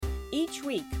Each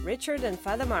week, Richard and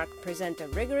Father Mark present a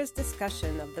rigorous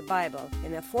discussion of the Bible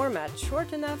in a format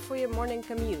short enough for your morning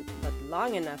commute, but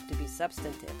long enough to be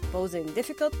substantive, posing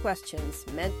difficult questions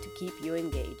meant to keep you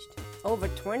engaged. Over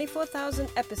 24,000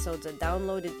 episodes are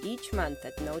downloaded each month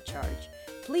at no charge.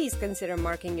 Please consider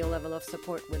marking your level of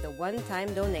support with a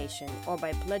one-time donation or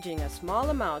by pledging a small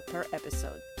amount per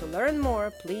episode. To learn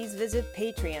more, please visit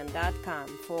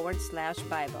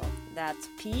patreon.com/Bible. That's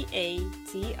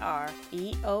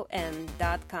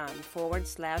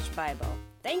patreon.com/Bible.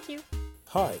 Thank you.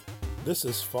 Hi, this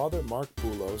is Father Mark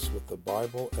Boulos with the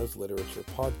Bible as Literature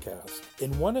podcast.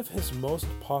 In one of his most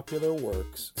popular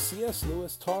works, C.S.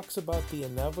 Lewis talks about the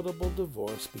inevitable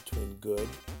divorce between good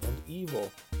and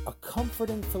evil, a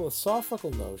comforting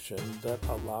philosophical notion that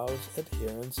allows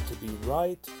adherents to be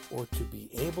right or to be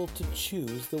able to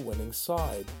choose the winning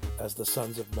side, as the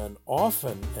sons of men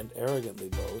often and arrogantly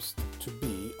boast to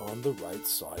be on the right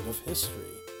side of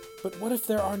history. But what if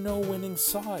there are no winning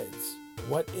sides?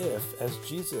 What if, as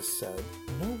Jesus said,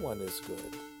 no one is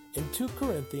good? In 2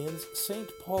 Corinthians, St.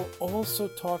 Paul also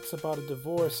talks about a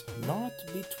divorce not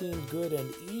between good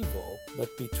and evil,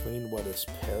 but between what is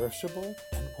perishable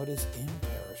and what is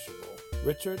imperishable.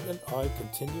 Richard and I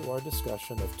continue our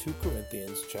discussion of 2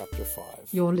 Corinthians chapter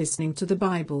 5. You're listening to the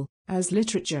Bible as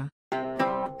Literature.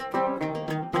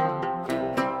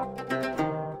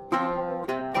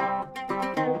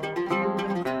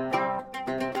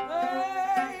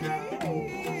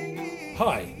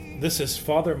 Hi, this is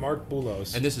Father Mark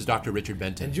Boulos. And this is Dr. Richard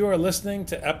Benton. And you are listening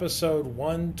to episode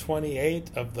 128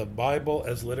 of the Bible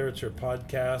as Literature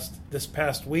podcast. This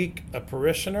past week, a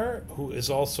parishioner who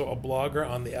is also a blogger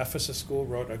on the Ephesus School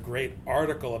wrote a great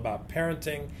article about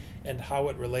parenting and how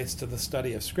it relates to the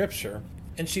study of Scripture.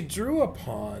 And she drew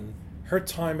upon her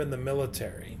time in the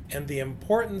military and the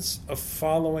importance of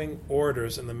following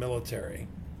orders in the military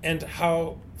and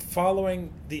how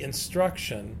following the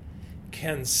instruction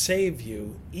can save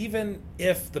you even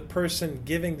if the person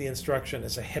giving the instruction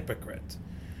is a hypocrite,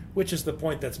 which is the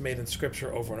point that's made in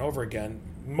Scripture over and over again,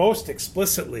 most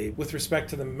explicitly with respect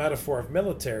to the metaphor of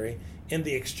military in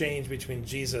the exchange between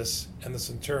Jesus and the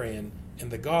centurion in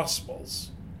the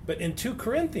Gospels. But in 2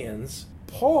 Corinthians,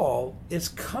 Paul is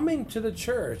coming to the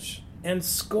church and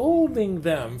scolding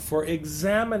them for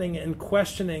examining and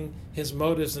questioning his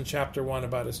motives in chapter 1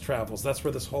 about his travels. That's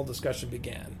where this whole discussion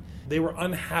began. They were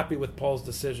unhappy with Paul's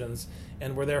decisions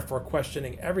and were therefore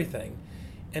questioning everything.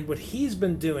 And what he's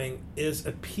been doing is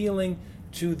appealing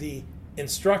to the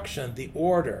instruction, the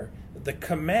order, the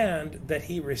command that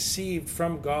he received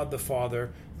from God the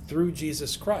Father through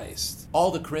Jesus Christ. All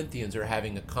the Corinthians are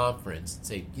having a conference and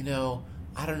say,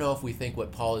 I don't know if we think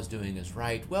what Paul is doing is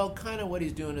right. Well, kind of what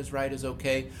he's doing is right is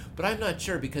okay, but I'm not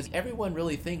sure because everyone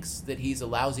really thinks that he's a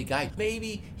lousy guy.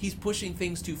 Maybe he's pushing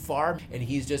things too far and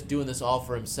he's just doing this all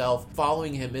for himself.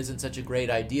 Following him isn't such a great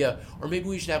idea, or maybe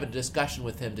we should have a discussion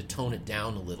with him to tone it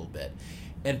down a little bit.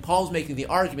 And Paul's making the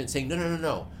argument saying,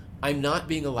 no. I'm not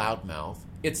being a loudmouth.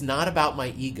 It's not about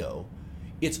my ego.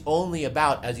 It's only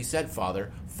about, as you said,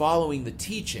 Father, following the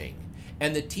teaching.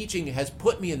 And the teaching has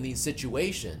put me in these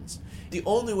situations. The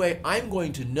only way I'm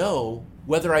going to know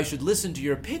whether I should listen to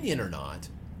your opinion or not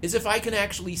is if I can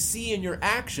actually see in your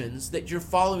actions that you're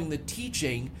following the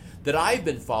teaching that I've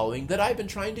been following, that I've been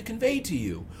trying to convey to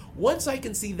you. Once I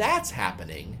can see that's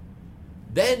happening,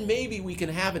 then maybe we can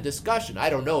have a discussion. I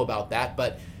don't know about that,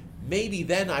 but maybe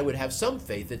then I would have some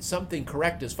faith that something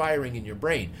correct is firing in your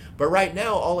brain. But right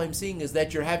now, all I'm seeing is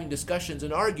that you're having discussions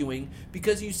and arguing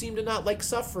because you seem to not like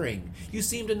suffering. You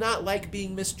seem to not like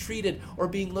being mistreated or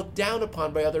being looked down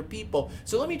upon by other people.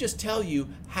 So let me just tell you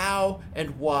how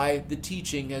and why the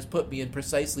teaching has put me in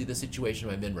precisely the situation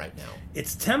I'm in right now.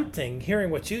 It's tempting, hearing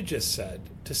what you just said,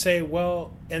 to say,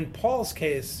 well, in Paul's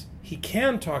case, he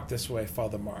can talk this way,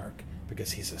 Father Mark,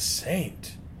 because he's a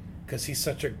saint, because he's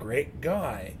such a great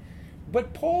guy.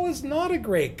 But Paul is not a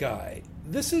great guy.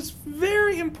 This is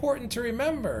very important to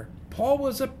remember. Paul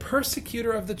was a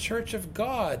persecutor of the Church of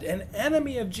God, an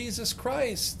enemy of Jesus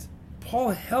Christ.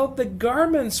 Paul held the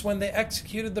garments when they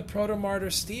executed the proto-martyr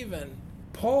Stephen.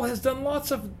 Paul has done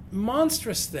lots of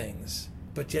monstrous things,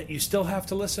 but yet you still have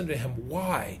to listen to him.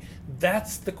 Why?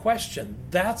 That's the question.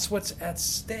 That's what's at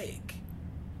stake.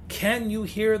 Can you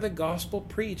hear the gospel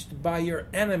preached by your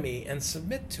enemy and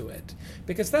submit to it?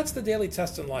 Because that's the daily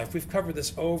test in life. We've covered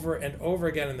this over and over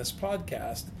again in this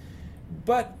podcast.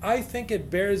 But I think it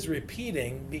bears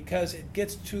repeating because it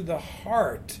gets to the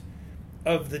heart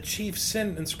of the chief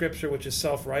sin in Scripture, which is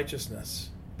self-righteousness.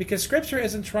 Because Scripture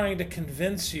isn't trying to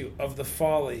convince you of the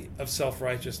folly of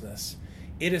self-righteousness.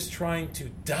 It is trying to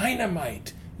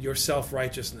dynamite your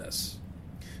self-righteousness.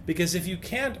 Because if you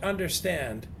can't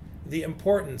understand the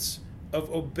importance of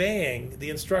obeying the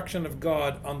instruction of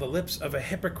God on the lips of a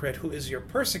hypocrite who is your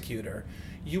persecutor,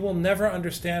 you will never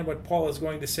understand what Paul is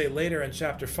going to say later in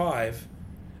chapter 5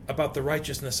 about the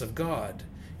righteousness of God.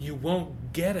 You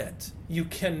won't get it. You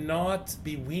cannot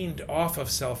be weaned off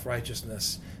of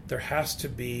self-righteousness. There has to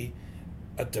be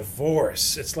a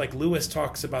divorce. It's like Lewis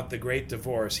talks about the great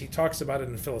divorce. He talks about it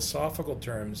in philosophical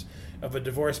terms of a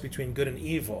divorce between good and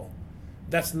evil.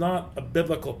 That's not a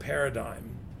biblical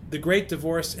paradigm. The great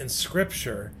divorce in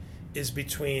Scripture is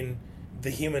between the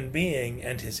human being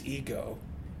and his ego.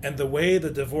 And the way the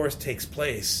divorce takes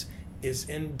place is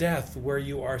in death, where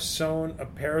you are sown a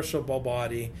perishable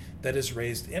body that is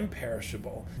raised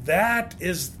imperishable. That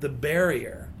is the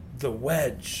barrier, the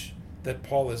wedge that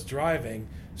Paul is driving,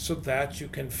 so that you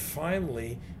can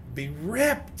finally be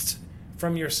ripped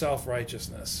from your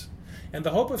self-righteousness. And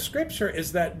the hope of Scripture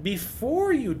is that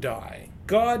before you die,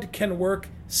 God can work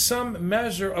some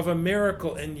measure of a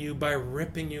miracle in you by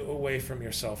ripping you away from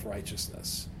your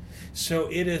self-righteousness. So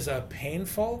it is a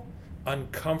painful,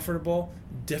 uncomfortable,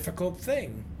 difficult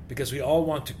thing, because we all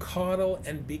want to coddle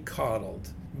and be coddled.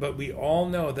 But we all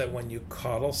know that when you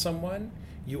coddle someone,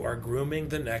 you are grooming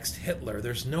the next Hitler.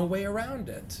 There's no way around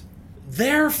it.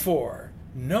 Therefore,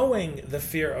 knowing the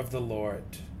fear of the Lord,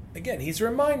 again, he's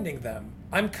reminding them,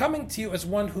 I'm coming to you as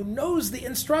one who knows the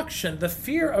instruction. The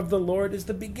fear of the Lord is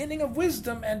the beginning of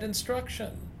wisdom and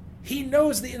instruction. He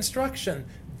knows the instruction.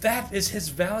 That is his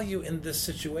value in this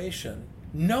situation.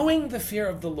 Knowing the fear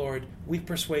of the Lord, we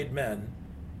persuade men,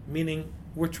 meaning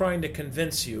we're trying to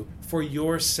convince you for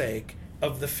your sake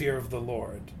of the fear of the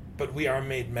Lord. But we are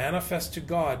made manifest to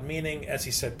God, meaning, as he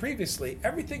said previously,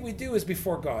 everything we do is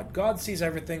before God. God sees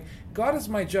everything. God is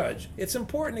my judge. It's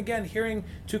important, again, hearing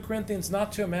 2 Corinthians,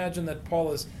 not to imagine that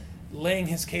Paul is laying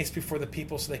his case before the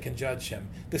people so they can judge him.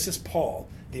 This is Paul.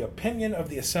 The opinion of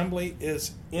the assembly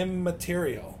is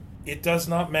immaterial. It does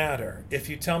not matter. If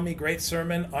you tell me great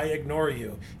sermon, I ignore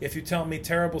you. If you tell me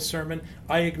terrible sermon,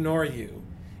 I ignore you.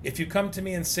 If you come to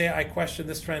me and say I question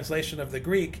this translation of the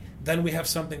Greek, then we have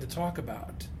something to talk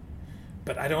about.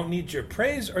 But I don't need your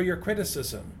praise or your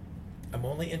criticism. I'm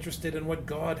only interested in what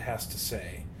God has to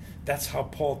say. That's how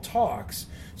Paul talks.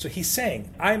 So he's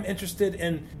saying, I'm interested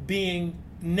in being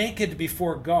naked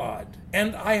before God.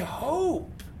 And I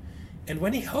hope. And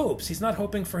when he hopes, he's not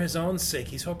hoping for his own sake.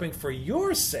 He's hoping for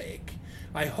your sake.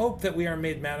 I hope that we are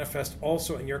made manifest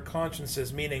also in your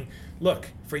consciences, meaning, look,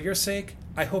 for your sake,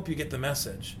 I hope you get the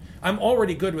message. I'm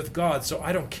already good with God, so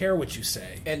I don't care what you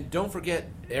say. And don't forget,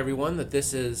 everyone, that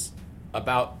this is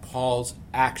about Paul's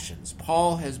actions.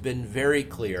 Paul has been very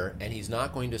clear, and he's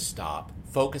not going to stop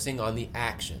focusing on the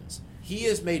actions. He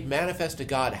is made manifest to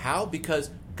God. How? Because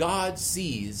God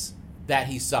sees that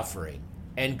he's suffering.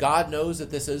 And God knows that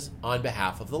this is on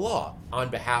behalf of the law, on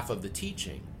behalf of the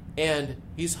teaching. And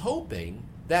he's hoping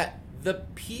that the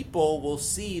people will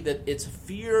see that it's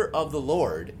fear of the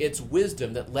Lord, it's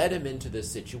wisdom that led him into this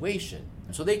situation.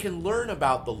 So they can learn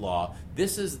about the law.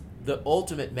 This is the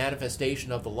ultimate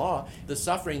manifestation of the law, the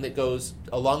suffering that goes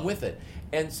along with it.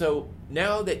 And so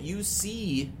now that you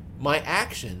see my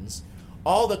actions,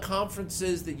 all the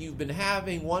conferences that you've been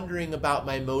having, wondering about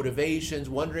my motivations,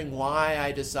 wondering why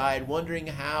I decide, wondering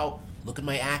how, look at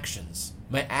my actions.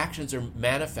 My actions are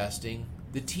manifesting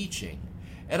the teaching.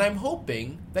 And I'm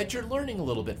hoping that you're learning a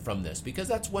little bit from this, because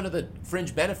that's one of the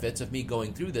fringe benefits of me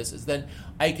going through this, is then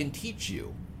I can teach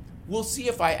you. We'll see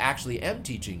if I actually am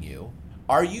teaching you.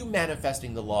 Are you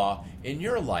manifesting the law in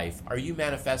your life? Are you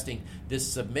manifesting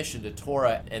this submission to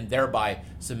Torah and thereby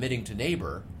submitting to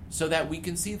neighbor, so that we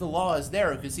can see the law is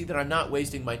there, and can see that I'm not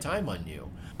wasting my time on you?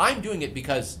 I'm doing it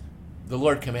because the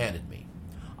Lord commanded me.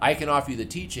 I can offer you the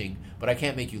teaching, but I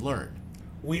can't make you learn.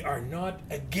 We are not,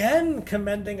 again,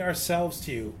 commending ourselves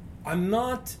to you. I'm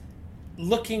not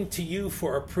looking to you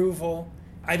for approval.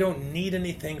 I don't need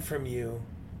anything from you,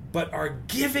 but are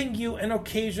giving you an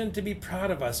occasion to be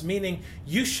proud of us, meaning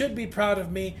you should be proud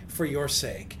of me for your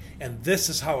sake. And this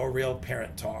is how a real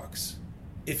parent talks.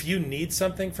 If you need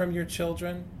something from your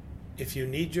children, if you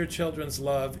need your children's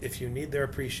love, if you need their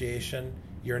appreciation,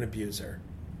 you're an abuser.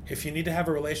 If you need to have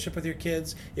a relationship with your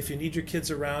kids, if you need your kids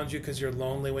around you because you're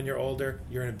lonely when you're older,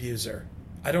 you're an abuser.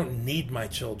 I don't need my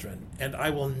children, and I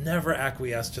will never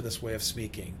acquiesce to this way of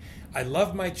speaking. I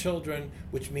love my children,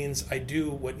 which means I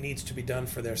do what needs to be done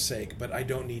for their sake, but I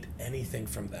don't need anything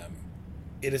from them.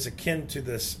 It is akin to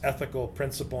this ethical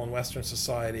principle in Western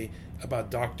society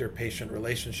about doctor-patient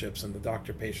relationships and the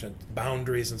doctor-patient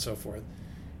boundaries and so forth.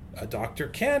 A doctor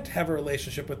can't have a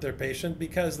relationship with their patient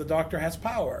because the doctor has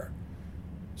power.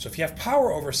 So if you have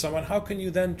power over someone, how can you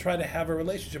then try to have a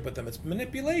relationship with them? It's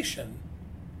manipulation.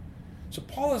 So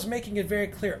Paul is making it very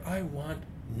clear, I want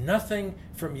nothing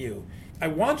from you. I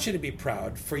want you to be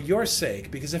proud for your sake,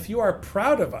 because if you are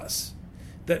proud of us,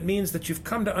 that means that you've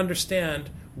come to understand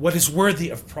what is worthy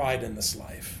of pride in this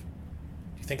life.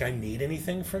 Do you think I need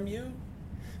anything from you?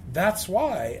 That's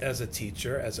why, as a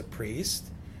teacher, as a priest,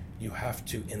 you have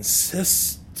to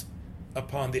insist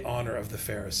upon the honor of the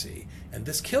Pharisee. And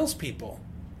this kills people.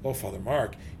 Oh, Father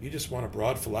Mark, you just want a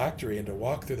broad phylactery and to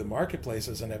walk through the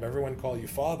marketplaces and have everyone call you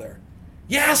Father.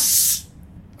 Yes,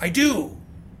 I do.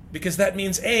 Because that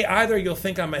means, A, either you'll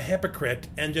think I'm a hypocrite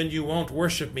and then you won't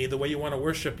worship me the way you want to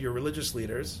worship your religious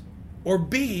leaders, or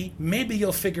B, maybe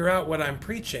you'll figure out what I'm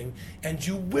preaching and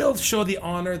you will show the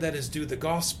honor that is due the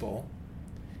gospel,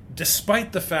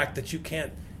 despite the fact that you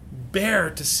can't bear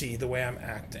to see the way I'm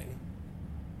acting.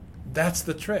 That's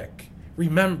the trick.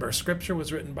 Remember, Scripture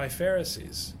was written by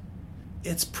Pharisees.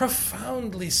 It's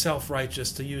profoundly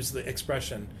self-righteous to use the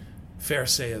expression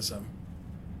Pharisaism.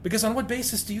 Because on what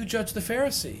basis do you judge the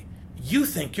Pharisee? You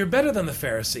think you're better than the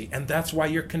Pharisee, and that's why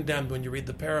you're condemned when you read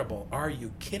the parable. Are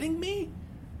you kidding me?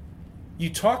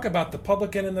 You talk about the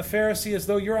publican and the Pharisee as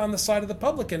though you're on the side of the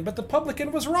publican, but the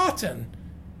publican was rotten.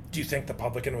 Do you think the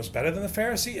publican was better than the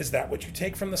Pharisee? Is that what you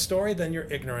take from the story? Then you're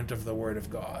ignorant of the Word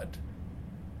of God.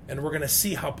 And we're going to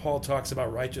see how Paul talks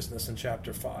about righteousness in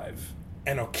chapter 5.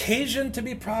 An occasion to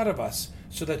be proud of us,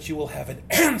 so that you will have an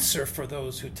answer for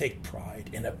those who take pride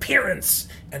in appearance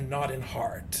and not in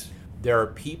heart. There are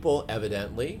people,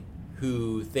 evidently,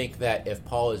 who think that if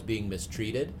Paul is being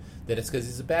mistreated, then it's because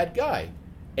he's a bad guy.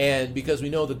 And because we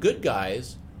know the good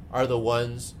guys are the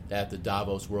ones at the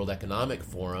Davos World Economic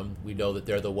Forum, we know that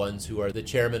they're the ones who are the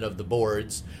chairman of the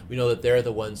boards, we know that they're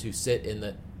the ones who sit in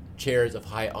the chairs of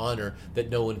high honor that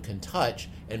no one can touch.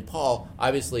 And Paul,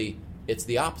 obviously, it's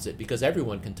the opposite, because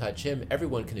everyone can touch him,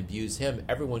 everyone can abuse him,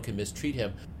 everyone can mistreat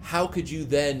him. How could you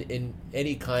then, in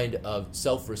any kind of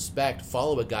self-respect,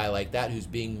 follow a guy like that who's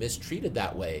being mistreated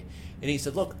that way? And he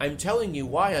said, look, I'm telling you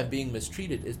why I'm being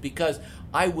mistreated is because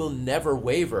I will never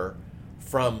waver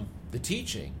from the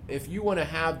teaching. If you want to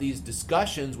have these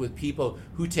discussions with people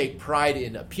who take pride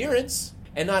in appearance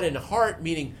and not in heart,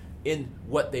 meaning in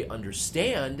what they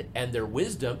understand and their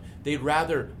wisdom, they'd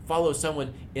rather follow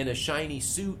someone in a shiny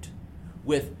suit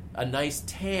with a nice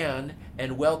tan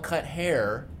and well-cut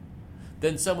hair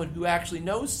than someone who actually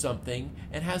knows something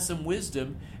and has some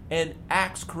wisdom and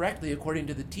acts correctly according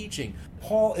to the teaching.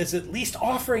 Paul is at least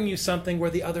offering you something where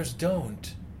the others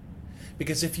don't.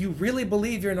 Because if you really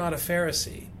believe you're not a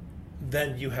Pharisee,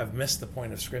 then you have missed the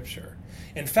point of Scripture.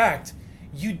 In fact,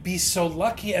 you'd be so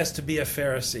lucky as to be a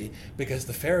Pharisee, because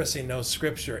the Pharisee knows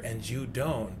Scripture and you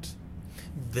don't.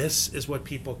 This is what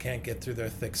people can't get through their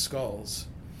thick skulls.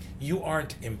 You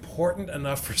aren't important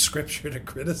enough for Scripture to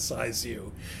criticize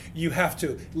you. You have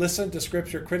to listen to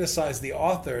Scripture, criticize the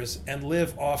authors, and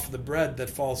live off the bread that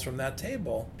falls from that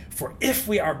table. For if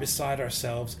we are beside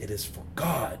ourselves, it is for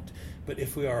God. But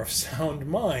if we are of sound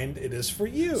mind, it is for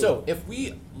you. So if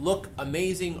we look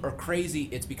amazing or crazy,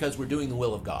 it's because we're doing the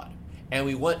will of God. And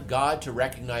we want God to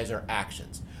recognize our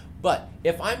actions. But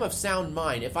if I'm of sound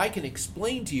mind, if I can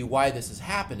explain to you why this is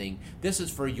happening, this is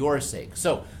for your sake.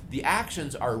 So the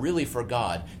actions are really for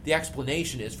God. The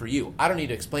explanation is for you. I don't need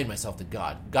to explain myself to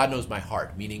God. God knows my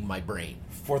heart, meaning my brain.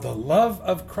 For the love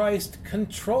of Christ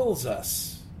controls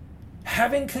us.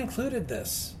 Having concluded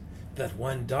this, that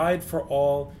one died for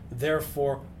all,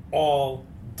 therefore all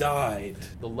died.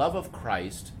 The love of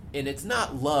Christ, and it's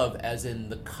not love as in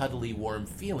the cuddly, warm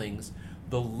feelings,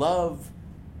 the love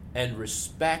and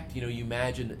respect, you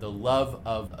imagine the love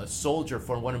of a soldier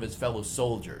for one of his fellow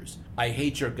soldiers. I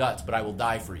hate your guts, but I will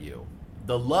die for you.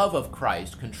 The love of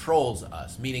Christ controls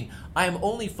us, meaning I am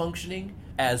only functioning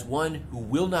as one who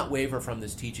will not waver from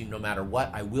this teaching no matter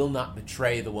what. I will not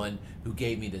betray the one who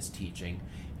gave me this teaching.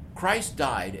 Christ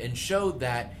died and showed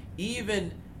that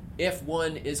even if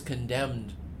one is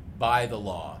condemned by the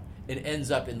law and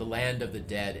ends up in the land of the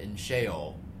dead in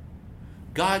Sheol,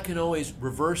 God can always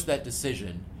reverse that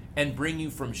decision and bring you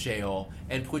from Sheol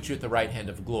and put you at the right hand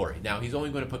of glory. Now, he's only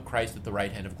going to put Christ at the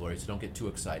right hand of glory, so don't get too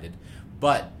excited.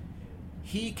 But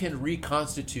he can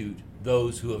reconstitute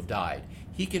those who have died.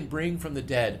 He can bring from the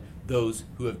dead those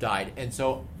who have died. And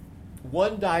so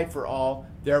one died for all,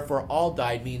 therefore all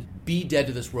died means be dead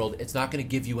to this world. It's not going to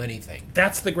give you anything.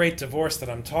 That's the great divorce that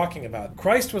I'm talking about.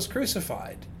 Christ was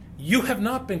crucified. You have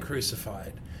not been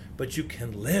crucified, but you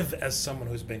can live as someone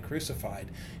who's been crucified.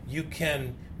 You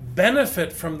can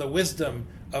benefit from the wisdom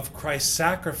of Christ's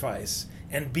sacrifice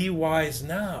and be wise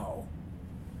now.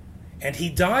 And he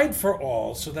died for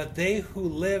all so that they who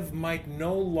live might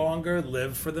no longer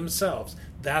live for themselves.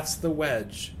 That's the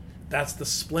wedge. That's the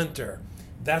splinter.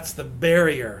 That's the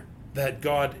barrier that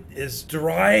God is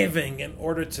driving in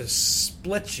order to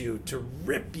split you, to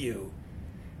rip you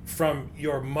from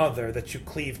your mother that you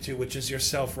cleave to, which is your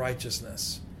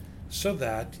self-righteousness, so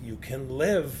that you can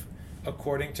live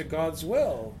according to God's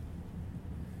will.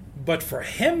 But for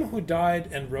him who died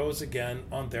and rose again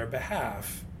on their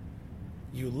behalf,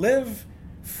 you live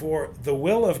for the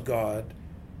will of God,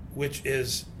 which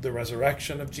is the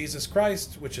resurrection of Jesus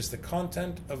Christ, which is the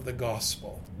content of the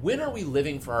gospel. When are we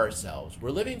living for ourselves? We're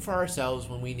living for ourselves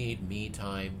when we need me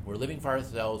time. We're living for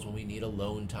ourselves when we need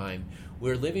alone time.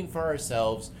 We're living for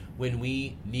ourselves when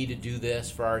we need to do this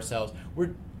for ourselves.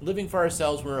 We're living for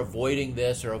ourselves when we're avoiding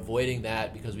this or avoiding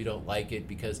that because we don't like it,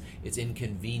 because it's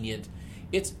inconvenient.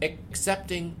 It's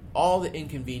accepting all the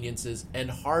inconveniences and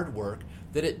hard work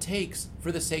that it takes for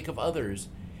the sake of others,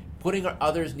 putting our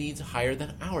others' needs higher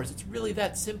than ours. It's really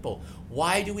that simple.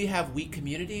 Why do we have weak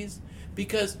communities?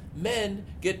 Because men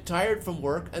get tired from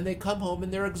work and they come home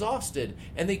and they're exhausted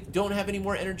and they don't have any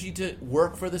more energy to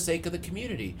work for the sake of the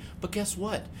community. But guess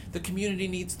what? The community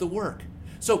needs the work.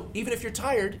 So even if you're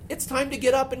tired, it's time to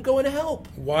get up and go and help.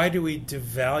 Why do we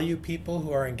devalue people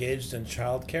who are engaged in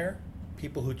childcare?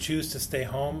 People who choose to stay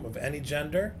home of any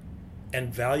gender,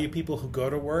 and value people who go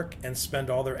to work and spend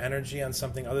all their energy on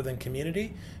something other than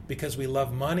community? Because we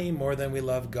love money more than we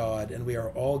love God, and we are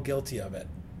all guilty of it.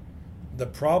 The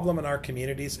problem in our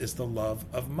communities is the love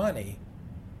of money.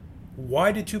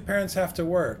 Why do two parents have to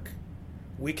work?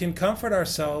 We can comfort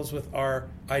ourselves with our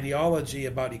ideology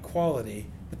about equality,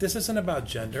 but this isn't about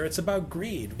gender, it's about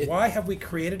greed. Why have we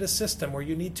created a system where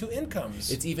you need two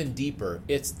incomes? It's even deeper.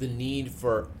 It's the need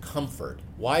for comfort.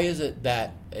 Why is it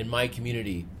that in my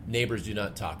community, neighbors do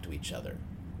not talk to each other?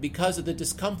 Because of the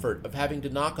discomfort of having to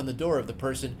knock on the door of the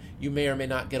person you may or may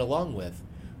not get along with,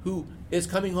 who is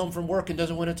coming home from work and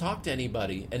doesn't want to talk to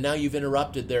anybody, and now you've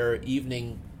interrupted their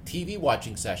evening TV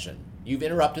watching session. You've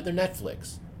interrupted their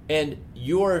Netflix. And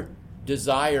your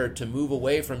desire to move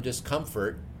away from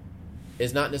discomfort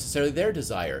is not necessarily their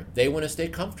desire. They want to stay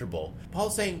comfortable.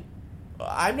 Paul's saying,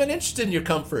 I'm not interested in your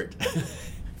comfort.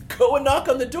 Go and knock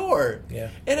on the door. Yeah.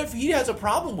 And if he has a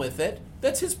problem with it,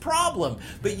 that's his problem.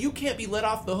 But you can't be let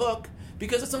off the hook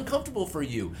because it's uncomfortable for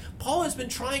you. Paul has been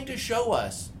trying to show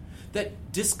us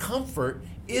that discomfort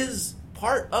is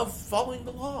part of following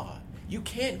the law. You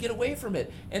can't get away from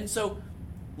it. And so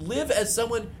live as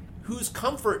someone whose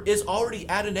comfort is already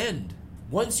at an end.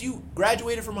 Once you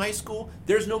graduated from high school,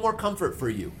 there's no more comfort for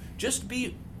you. Just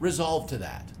be resolved to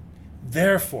that.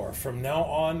 Therefore, from now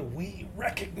on, we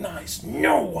recognize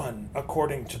no one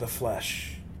according to the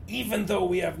flesh. Even though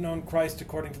we have known Christ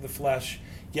according to the flesh,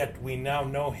 yet we now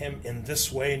know him in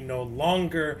this way no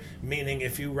longer. Meaning,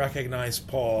 if you recognize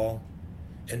Paul,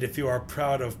 and if you are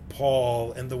proud of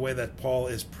Paul in the way that Paul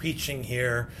is preaching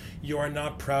here, you are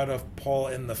not proud of Paul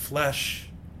in the flesh,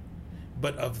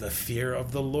 but of the fear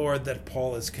of the Lord that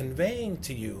Paul is conveying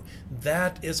to you.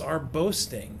 That is our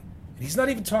boasting. He's not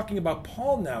even talking about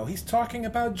Paul now. He's talking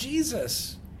about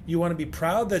Jesus. You want to be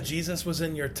proud that Jesus was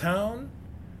in your town,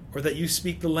 or that you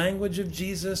speak the language of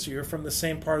Jesus, or you're from the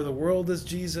same part of the world as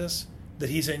Jesus, that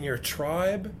he's in your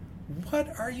tribe?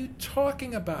 What are you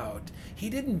talking about? He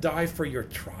didn't die for your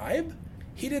tribe.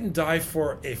 He didn't die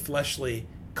for a fleshly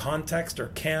context or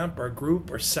camp or group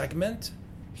or segment.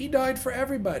 He died for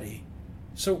everybody.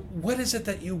 So what is it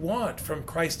that you want from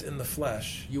Christ in the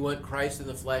flesh? You want Christ in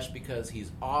the flesh because he's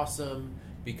awesome,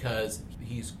 because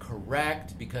he's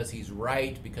correct, because he's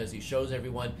right, because he shows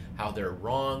everyone how they're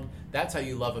wrong. That's how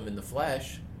you love him in the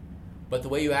flesh. But the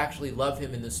way you actually love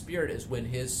him in the spirit is when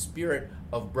his spirit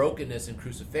of brokenness and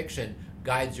crucifixion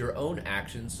guides your own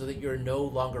actions so that you're no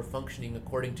longer functioning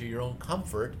according to your own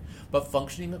comfort, but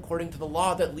functioning according to the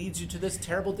law that leads you to this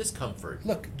terrible discomfort.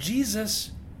 Look,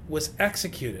 Jesus was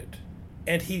executed.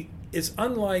 And he is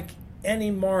unlike any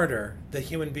martyr that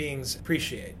human beings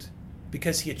appreciate,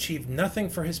 because he achieved nothing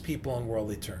for his people in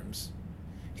worldly terms.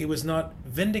 He was not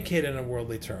vindicated in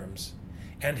worldly terms,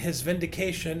 and his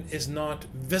vindication is not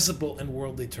visible in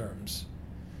worldly terms.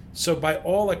 So by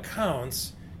all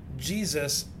accounts,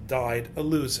 Jesus died a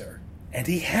loser. And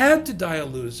he had to die a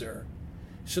loser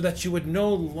so that you would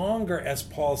no longer, as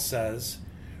Paul says,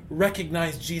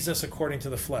 recognize Jesus according to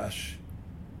the flesh.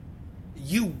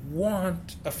 You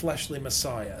want a fleshly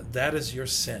Messiah. That is your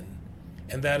sin.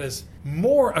 And that is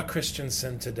more a Christian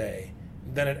sin today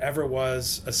than it ever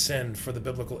was a sin for the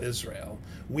biblical Israel.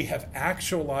 We have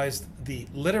actualized the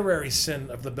literary sin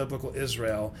of the biblical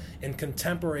Israel in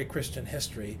contemporary Christian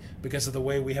history because of the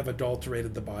way we have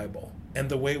adulterated the Bible and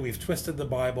the way we've twisted the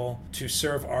Bible to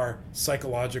serve our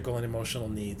psychological and emotional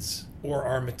needs or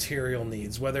our material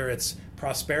needs. Whether it's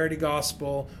prosperity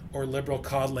gospel or liberal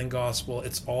coddling gospel,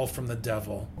 it's all from the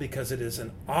devil because it is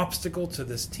an obstacle to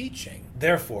this teaching.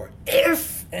 Therefore,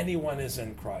 if anyone is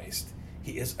in Christ,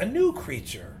 he is a new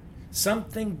creature,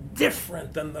 something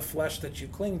different than the flesh that you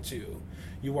cling to.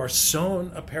 You are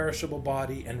sown a perishable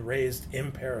body and raised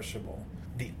imperishable.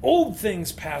 The old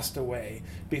things passed away.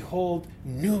 Behold,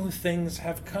 new things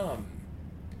have come.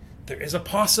 There is a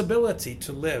possibility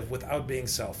to live without being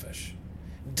selfish,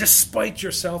 despite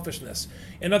your selfishness.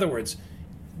 In other words,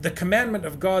 the commandment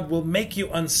of God will make you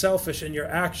unselfish in your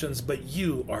actions, but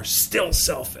you are still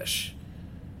selfish.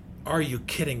 Are you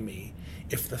kidding me?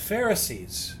 If the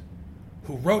Pharisees,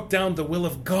 who wrote down the will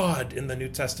of God in the New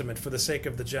Testament for the sake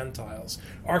of the Gentiles,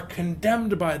 are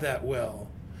condemned by that will,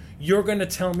 you're going to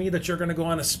tell me that you're going to go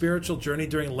on a spiritual journey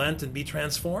during Lent and be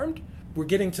transformed? We're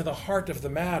getting to the heart of the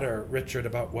matter, Richard,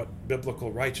 about what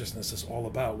biblical righteousness is all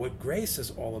about, what grace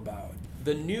is all about.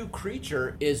 The new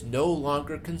creature is no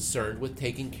longer concerned with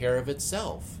taking care of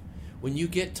itself. When you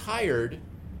get tired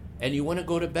and you want to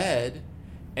go to bed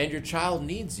and your child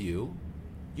needs you,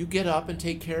 you get up and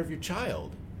take care of your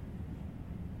child.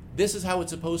 This is how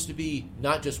it's supposed to be,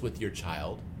 not just with your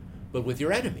child, but with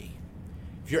your enemy.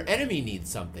 If your enemy needs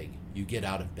something, you get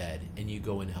out of bed and you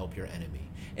go and help your enemy.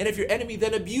 And if your enemy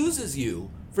then abuses you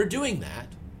for doing that,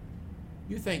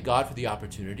 you thank God for the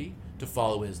opportunity to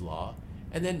follow his law,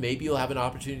 and then maybe you'll have an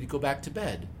opportunity to go back to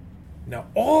bed. Now,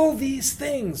 all these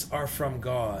things are from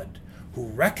God, who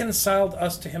reconciled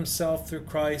us to himself through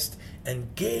Christ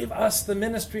and gave us the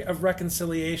ministry of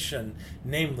reconciliation,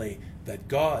 namely, that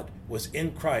God was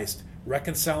in Christ,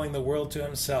 reconciling the world to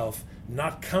himself,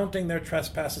 not counting their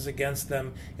trespasses against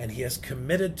them, and he has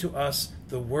committed to us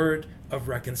the word of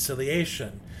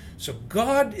reconciliation. So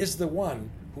God is the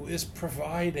one who is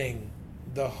providing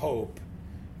the hope,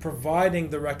 providing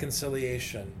the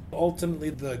reconciliation, ultimately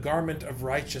the garment of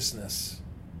righteousness.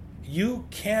 You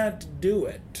can't do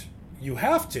it. You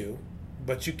have to,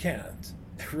 but you can't.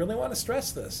 I really want to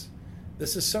stress this.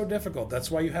 This is so difficult.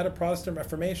 That's why you had a Protestant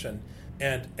Reformation.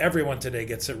 And everyone today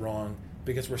gets it wrong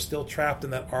because we're still trapped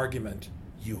in that argument.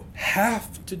 You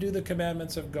have to do the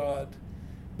commandments of God,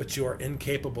 but you are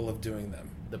incapable of doing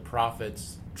them. The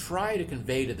prophets try to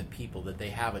convey to the people that they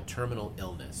have a terminal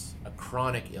illness, a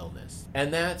chronic illness,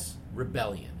 and that's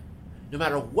rebellion. No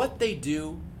matter what they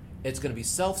do, it's going to be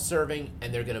self-serving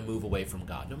and they're going to move away from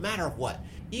God, no matter what.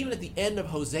 Even at the end of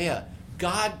Hosea,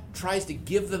 God tries to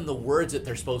give them the words that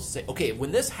they're supposed to say. Okay,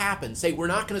 when this happens, say, we're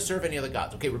not going to serve any other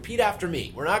gods. Okay, repeat after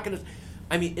me. We're not going to...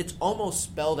 I mean, it's almost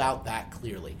spelled out that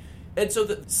clearly. And so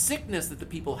the sickness that the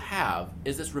people have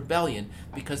is this rebellion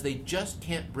because they just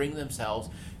can't bring themselves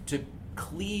to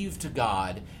cleave to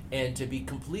God and to be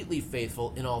completely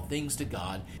faithful in all things to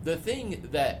God. The thing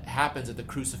that happens at the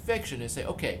crucifixion is say,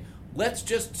 okay, let's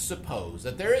just suppose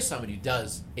that there is somebody who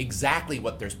does exactly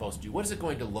what they're supposed to do. What is it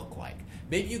going to look like?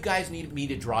 Maybe you guys need me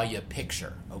to draw you a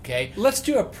picture, okay? Let's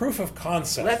do a proof of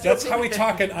concept. That's how we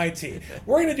talk in IT.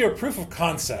 We're going to do a proof of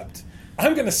concept.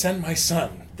 I'm going to send my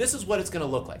son. This is what it's going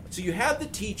to look like. So you have the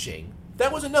teaching.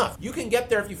 That was enough. You can get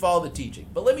there if you follow the teaching.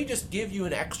 But let me just give you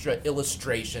an extra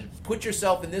illustration. Put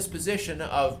yourself in this position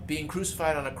of being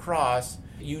crucified on a cross.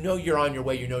 You know you're on your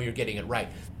way. You know you're getting it right.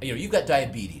 You know, you've got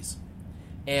diabetes.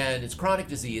 And it's chronic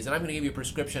disease, and I'm going to give you a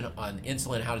prescription on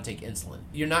insulin, how to take insulin.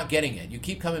 You're not getting it. You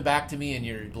keep coming back to me, and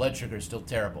your blood sugar is still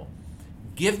terrible.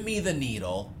 Give me the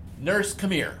needle. Nurse,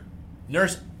 come here.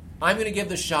 Nurse, I'm going to give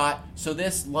the shot so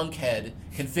this lunkhead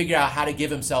can figure out how to give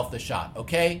himself the shot,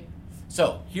 okay?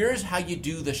 So here's how you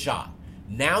do the shot.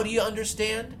 Now do you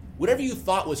understand? Whatever you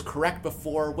thought was correct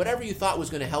before, whatever you thought was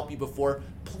going to help you before,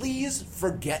 please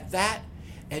forget that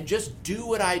and just do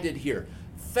what I did here.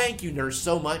 Thank you, nurse,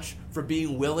 so much for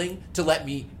being willing to let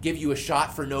me give you a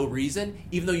shot for no reason,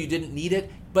 even though you didn't need it.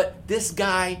 But this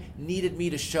guy needed me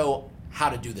to show how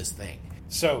to do this thing.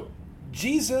 So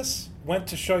Jesus went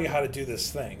to show you how to do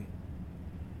this thing,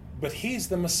 but he's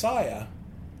the Messiah.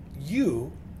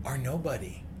 You are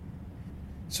nobody.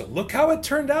 So look how it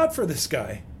turned out for this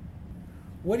guy.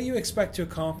 What do you expect to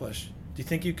accomplish? Do you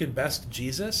think you can best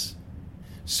Jesus?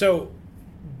 So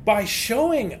by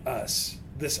showing us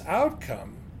this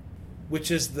outcome, which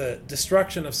is the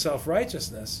destruction of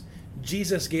self-righteousness,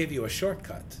 Jesus gave you a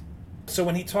shortcut. So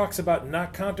when he talks about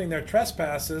not counting their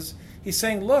trespasses, he's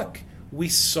saying, look, we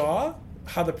saw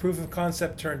how the proof of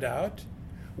concept turned out.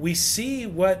 We see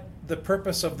what the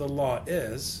purpose of the law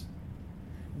is,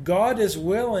 God is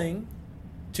willing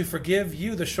to forgive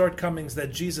you the shortcomings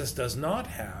that Jesus does not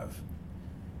have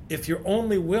if you're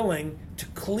only willing to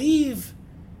cleave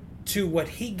to what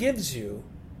he gives you,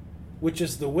 which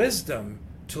is the wisdom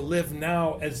to live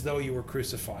now as though you were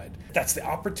crucified. That's the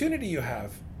opportunity you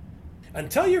have.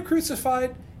 Until you're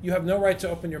crucified, you have no right to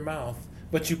open your mouth,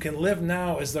 but you can live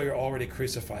now as though you're already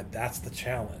crucified. That's the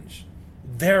challenge.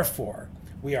 Therefore,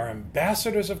 we are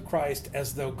ambassadors of Christ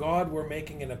as though God were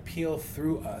making an appeal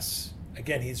through us.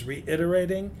 Again, he's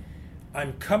reiterating,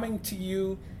 I'm coming to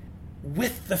you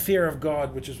with the fear of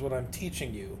God, which is what I'm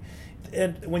teaching you.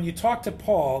 And when you talk to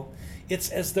Paul, it's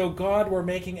as though God were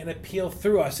making an appeal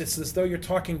through us. It's as though you're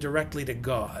talking directly to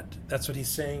God. That's what he's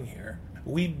saying here.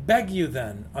 We beg you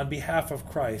then, on behalf of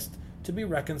Christ, to be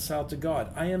reconciled to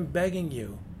God. I am begging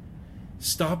you,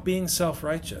 stop being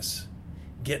self-righteous.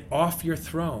 Get off your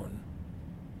throne.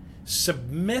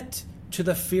 Submit to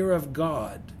the fear of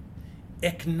God.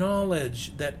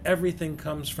 Acknowledge that everything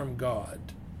comes from God,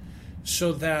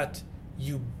 so that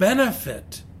you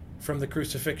benefit from the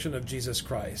crucifixion of Jesus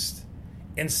Christ,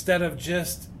 instead of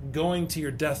just going to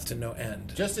your death to no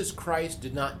end. Just as Christ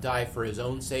did not die for his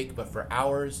own sake, but for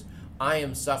ours, I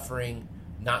am suffering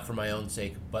not for my own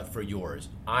sake, but for yours.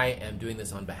 I am doing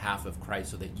this on behalf of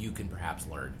Christ so that you can perhaps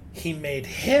learn. He made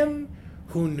him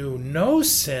who knew no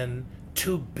sin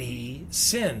to be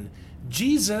sin.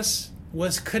 Jesus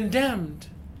was condemned.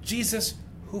 Jesus,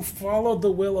 who followed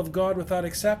the will of God without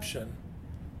exception.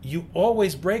 You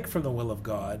always break from the will of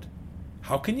God.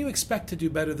 How can you expect to do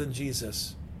better than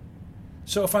Jesus?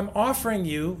 So if I'm offering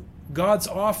you God's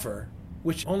offer,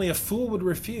 which only a fool would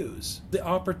refuse, the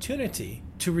opportunity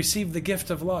to receive the gift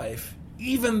of life,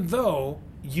 even though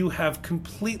you have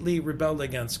completely rebelled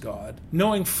against God,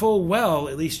 knowing full well,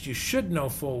 at least you should know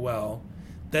full well,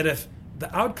 that if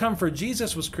the outcome for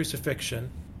Jesus was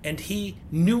crucifixion and he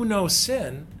knew no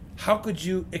sin, how could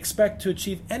you expect to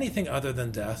achieve anything other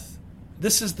than death?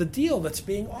 This is the deal that's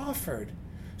being offered,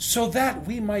 so that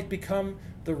we might become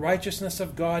the righteousness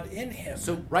of God in him.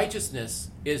 So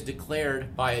righteousness is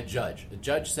declared by a judge. The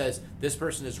judge says this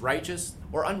person is righteous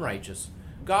or unrighteous.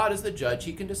 God is the judge.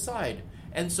 He can decide.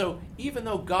 And so even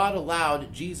though God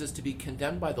allowed Jesus to be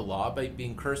condemned by the law by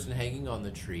being cursed and hanging on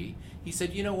the tree, he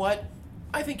said, you know what?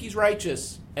 I think he's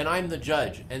righteous, and I'm the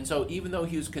judge. And so even though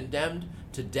he was condemned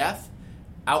to death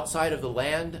outside of the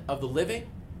land of the living,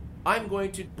 I'm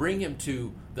going to bring him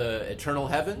to the eternal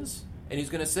heavens, and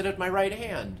he's going to sit at my right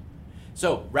hand.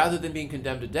 So rather than being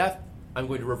condemned to death, I'm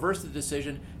going to reverse the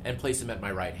decision and place him at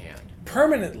my right hand.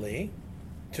 Permanently,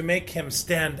 to make him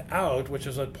stand out, which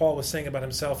is what Paul was saying about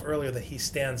himself earlier, that he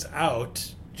stands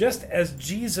out. Just as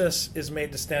Jesus is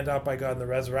made to stand out by God in the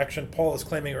resurrection, Paul is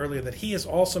claiming earlier that he is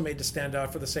also made to stand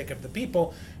out for the sake of the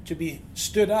people, to be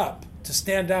stood up, to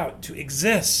stand out, to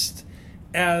exist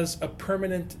as a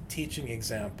permanent teaching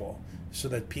example, so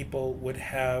that people would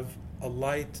have a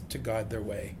light to guide their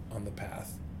way on the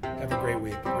path. Have a great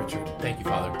week, Richard. Thank you,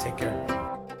 Father. Take care.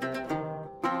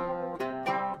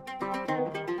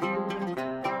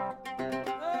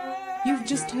 You've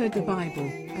just heard the Bible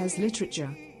as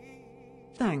literature.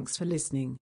 Thanks for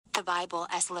listening. The Bible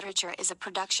as Literature is a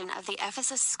production of the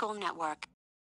Ephesus School Network.